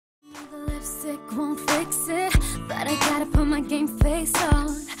Lipstick won't fix it, but I gotta put my game face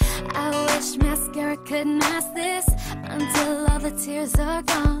on. I wish mascara could mask this until all the tears are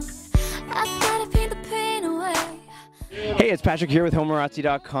gone. I gotta paint the pain away. Hey, it's Patrick here with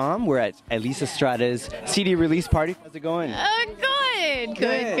Homorazzi.com. We're at Elise Estrada's CD release party. How's it going?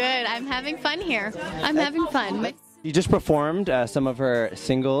 Good. I'm having fun here. I'm having fun. You just performed some of her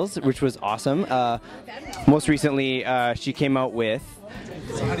singles, which was awesome. Most recently, she came out with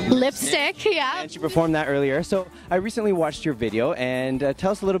Lipstick, yeah. And she performed that earlier. So I recently watched your video, and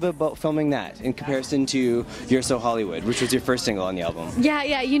tell us a little bit about filming that in comparison to You're So Hollywood, which was your first single on the album.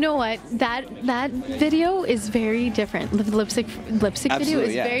 Yeah. You know what? That video is very different. The lipstick video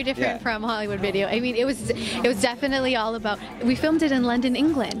is very different from Hollywood video. I mean, it was definitely all about. We filmed it in London,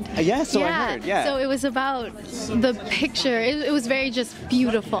 England. I heard. Yeah. So it was about the picture. It was very just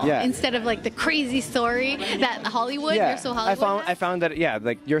beautiful. Yeah. Instead of like the crazy story that Hollywood. You're So Hollywood. I found that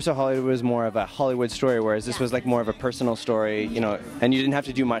like You're So Hollywood was more of a Hollywood story, whereas this was like more of a personal story, you know, and you didn't have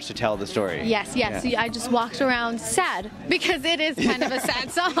to do much to tell the story. Yes. Yeah. So I just walked around sad because it is kind of a sad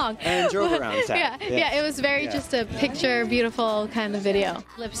song. And drove around sad. Yeah. It was very just a picture, beautiful kind of video.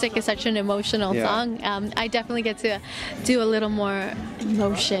 Lipstick is such an emotional song. I definitely get to do a little more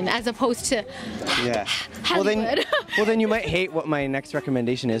emotion as opposed to Hollywood. Well, then you might hate what my next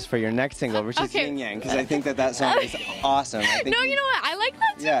recommendation is for your next single, which is Yin Yang, because I think that song is awesome. No, you know what? I like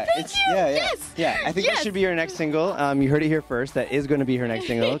that too. Yeah. I think that should be your next single. You heard it here first. That is going to be her next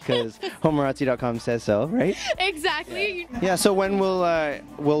single because Homorazzi.com says so, right? Exactly. Yeah. So when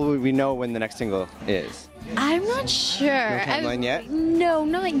will we know when the next single is? I'm not sure. No timeline yet? No,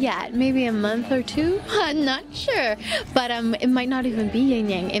 not yet. Maybe a month or two. I'm not sure. But it might not even be Yin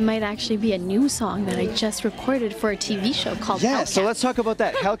Yang. It might actually be a new song that I just recorded for a TV show called Hellcats. So let's talk about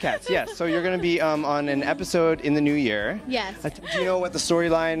that. Hellcats, yes. So you're going to be on an episode in the new year. Yes. Do you know what the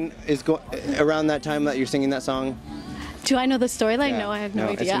storyline is around that time that you're singing that song? Do I know the storyline? No, I have no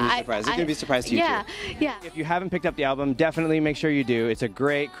idea. It's going to be a surprise. It's going to be a surprise to you too. Yeah. If you haven't picked up the album, definitely make sure you do. It's a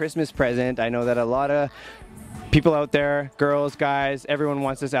great Christmas present. I know that a lot of people out there, girls, guys, everyone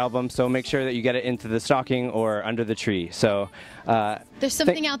wants this album, so make sure that you get it into the stocking or under the tree. So there's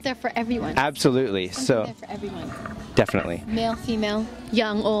something out there for everyone. Absolutely. Something there for everyone. Definitely. Male, female,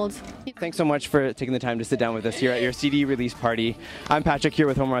 young, old. Thanks so much for taking the time to sit down with us here at your CD release party. I'm Patrick here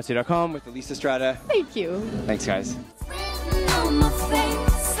with Homorazzi.com with Elise Estrada. Thank you. Thanks, guys. On my face.